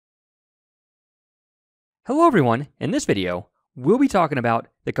Hello everyone, in this video, we'll be talking about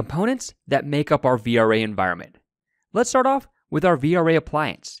the components that make up our vRA environment. Let's start off with our vRA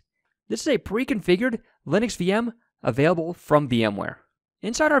appliance. This is a pre-configured Linux VM available from VMware.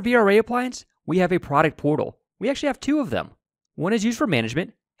 Inside our vRA appliance, we have a product portal. We actually have two of them. One is used for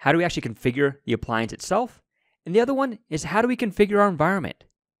management, how do we actually configure the appliance itself, and the other one is how do we configure our environment.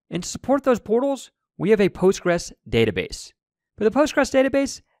 And to support those portals, we have a Postgres database. But the Postgres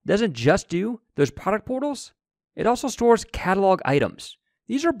database doesn't just do those product portals, it also stores catalog items.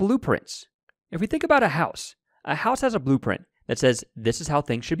 These are blueprints. If we think about a house has a blueprint that says this is how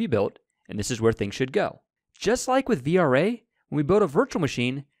things should be built and this is where things should go. Just like with vRA, when we build a virtual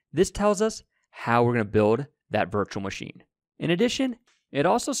machine, this tells us how we're going to build that virtual machine. In addition, it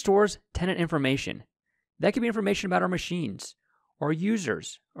also stores tenant information. That could be information about our machines, our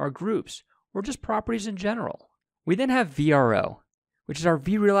users, our groups, or just properties in general. We then have vRO, which is our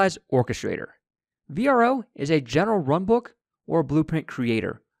vRealize orchestrator. vRO is a general runbook or a blueprint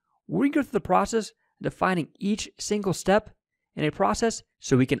creator. We go through the process of defining each single step in a process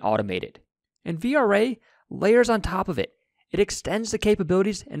so we can automate it. And vRA layers on top of it. It extends the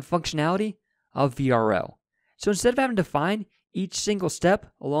capabilities and functionality of vRO. So instead of having to define each single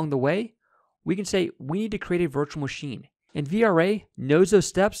step along the way, we can say we need to create a virtual machine. And vRA knows those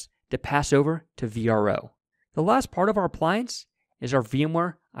steps to pass over to vRO. The last part of our appliance is our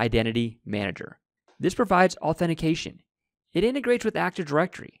VMware Identity Manager. This provides authentication. It integrates with Active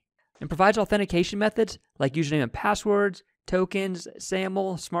Directory and provides authentication methods like username and passwords, tokens,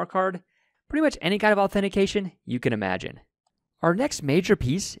 SAML, smart card, pretty much any kind of authentication you can imagine. Our next major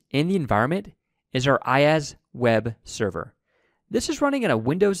piece in the environment is our IaaS Web Server. This is running in a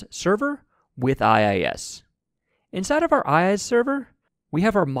Windows server with IaaS. Inside of our IaaS server, we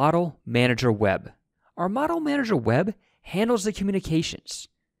have our Model Manager Web. Our Model Manager Web handles the communications.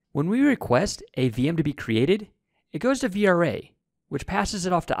 When we request a VM to be created, it goes to vRA, which passes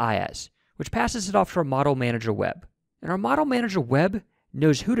it off to IaaS, which passes it off to our Model Manager Web. And our Model Manager Web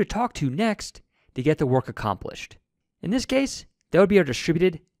knows who to talk to next to get the work accomplished. In this case, that would be our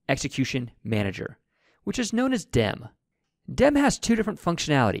Distributed Execution Manager, which is known as DEM. DEM has two different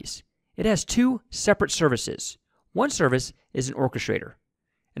functionalities. It has two separate services. One service is an orchestrator,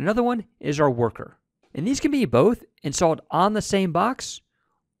 and another one is our worker. And these can be both installed on the same box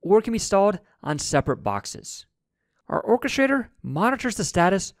or can be installed on separate boxes. Our orchestrator monitors the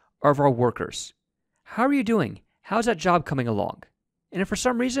status of our workers. How are you doing? How's that job coming along? And if for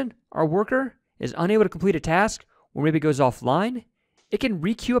some reason our worker is unable to complete a task or maybe goes offline, it can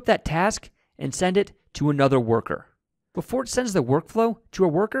requeue up that task and send it to another worker. Before it sends the workflow to a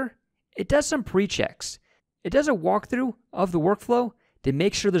worker, it does some pre-checks. It does a walkthrough of the workflow to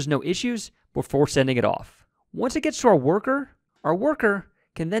make sure there's no issues before sending it off. Once it gets to our worker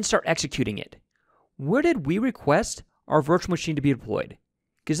can then start executing it. Where did we request our virtual machine to be deployed?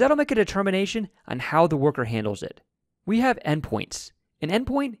 Because that'll make a determination on how the worker handles it. We have endpoints. An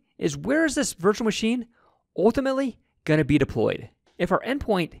endpoint is where is this virtual machine ultimately going to be deployed? If our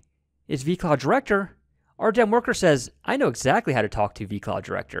endpoint is vCloud Director, our DEM worker says, I know exactly how to talk to vCloud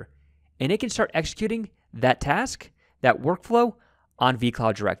Director. And it can start executing that task, that workflow on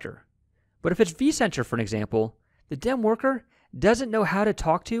vCloud Director. But if it's vCenter, for an example, the DEM worker doesn't know how to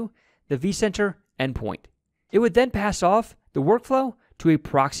talk to the vCenter endpoint. It would then pass off the workflow to a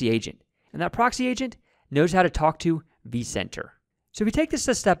proxy agent, and that proxy agent knows how to talk to vCenter. So if we take this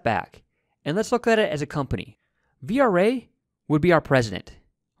a step back, and let's look at it as a company. vRA would be our president.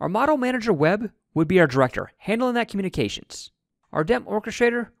 Our Model Manager Web would be our director, handling that communications. Our DEM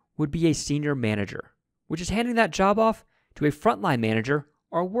orchestrator would be a senior manager, which is handing that job off to a frontline manager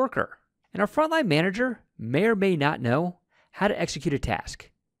or worker. And our frontline manager may or may not know how to execute a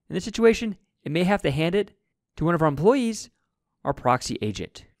task. In this situation, it may have to hand it to one of our employees, our proxy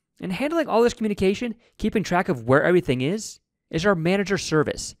agent. And handling all this communication, keeping track of where everything is our manager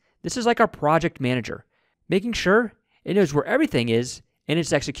service. This is like our project manager, making sure it knows where everything is in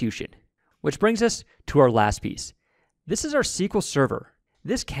its execution. Which brings us to our last piece. This is our SQL Server.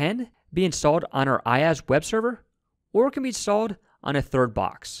 This can be installed on our IaaS Web Server, or it can be installed on a third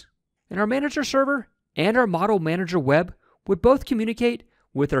box. And our manager server and our Model Manager Web would both communicate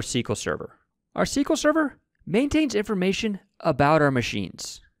with our SQL Server. Our SQL Server maintains information about our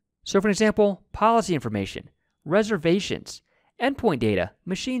machines. So for example, policy information, reservations, endpoint data,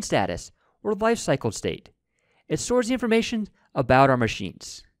 machine status, or lifecycle state. It stores the information about our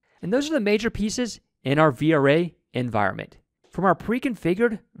machines. And those are the major pieces in our vRA environment. From our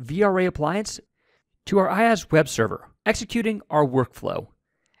pre-configured vRA appliance to our IaaS Web Server, executing our workflow.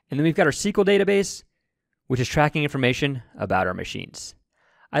 And then we've got our SQL database, which is tracking information about our machines.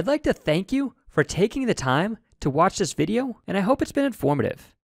 I'd like to thank you for taking the time to watch this video, and I hope it's been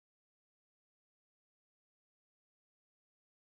informative.